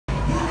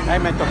Ahí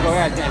me tocó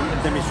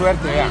de mi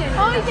suerte, vea.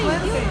 ¡Ay, 21!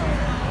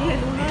 Y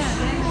el 1 de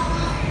ayer.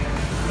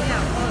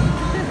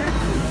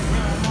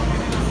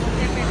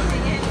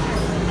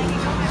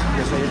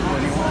 Yo soy el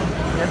único.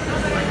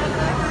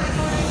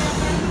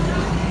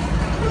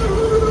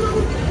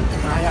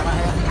 Más allá, más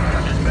allá.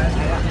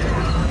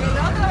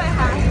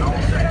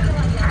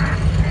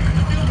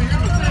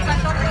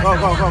 Go,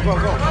 go, go, go,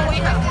 go.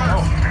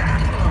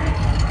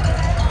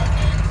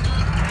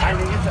 Ay,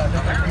 niñita,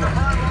 tranquilo.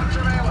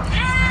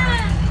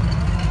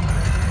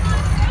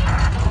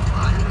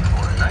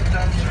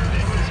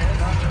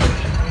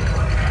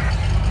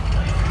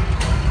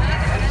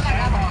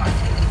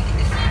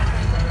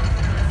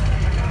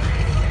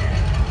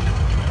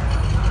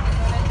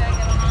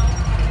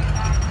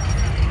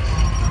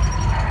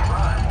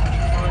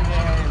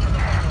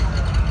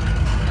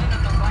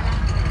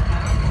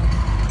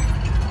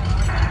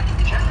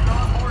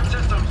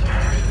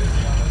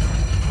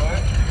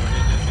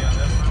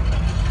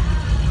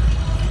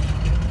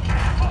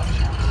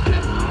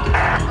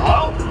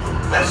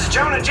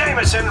 Jonah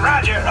Jameson,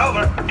 Roger,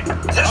 over.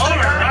 Is this thing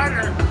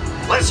Roger?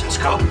 Listen,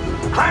 Scope.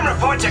 Crime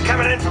reports are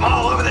coming in from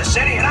all over the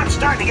city, and I'm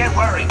starting to get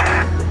worried.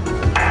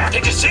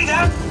 Did you see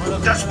that?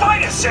 The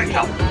spider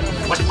signal.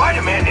 With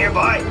Spider-Man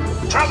nearby,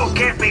 trouble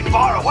can't be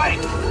far away.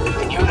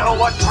 And you know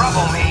what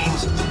trouble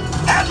means.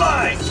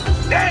 Headlines!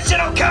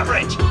 National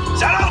coverage!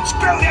 So don't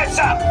screw this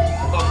up!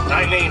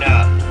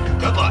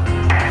 Good luck.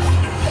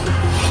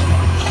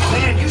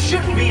 Man, you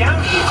shouldn't be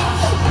out here.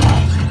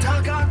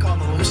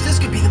 This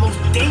could be the most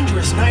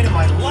dangerous night of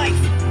my life.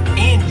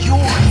 And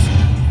yours.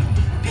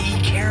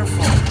 Be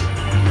careful.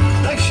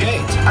 Nice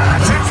shades.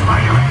 That's it,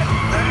 Spider-Man.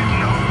 That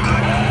ain't no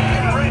good.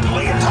 Red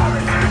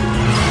leotard.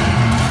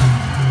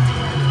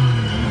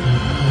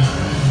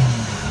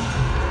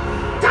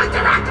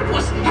 Dr.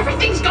 Octopus,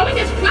 everything's going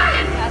as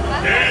planned.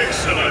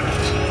 Excellent.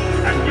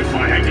 And with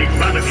my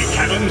anti-gravity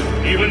cannon,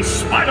 even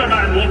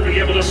Spider-Man won't be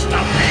able to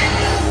stop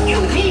me. You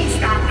mean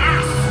stop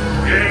us?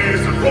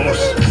 Yes, of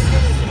course.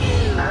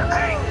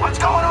 Hey, what's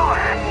going on?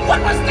 What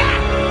was that?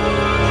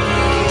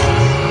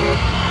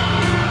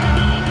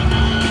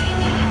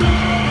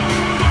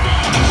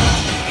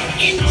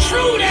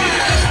 Intruder!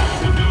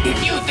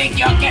 If you think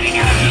you're getting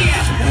out of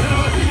here,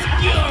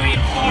 you're in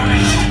for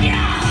it.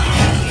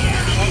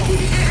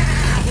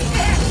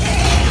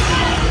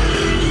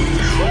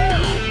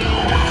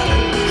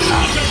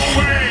 Out of the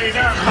way,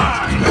 they're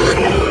mine!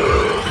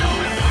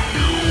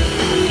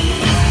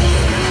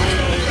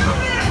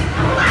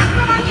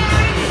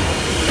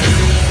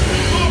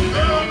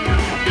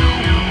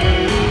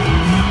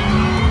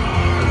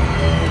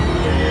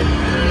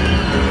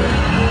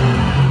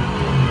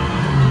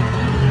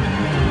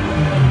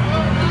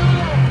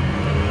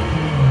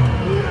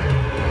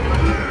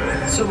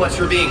 So much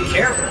for being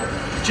careful.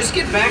 Just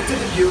get back to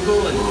the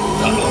bugle and...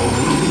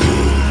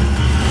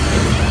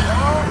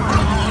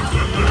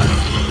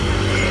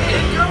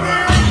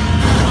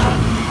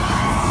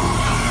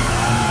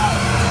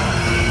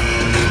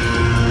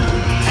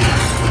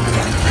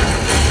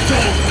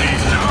 Don't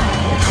leave now!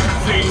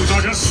 Things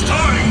are just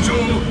starting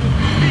to...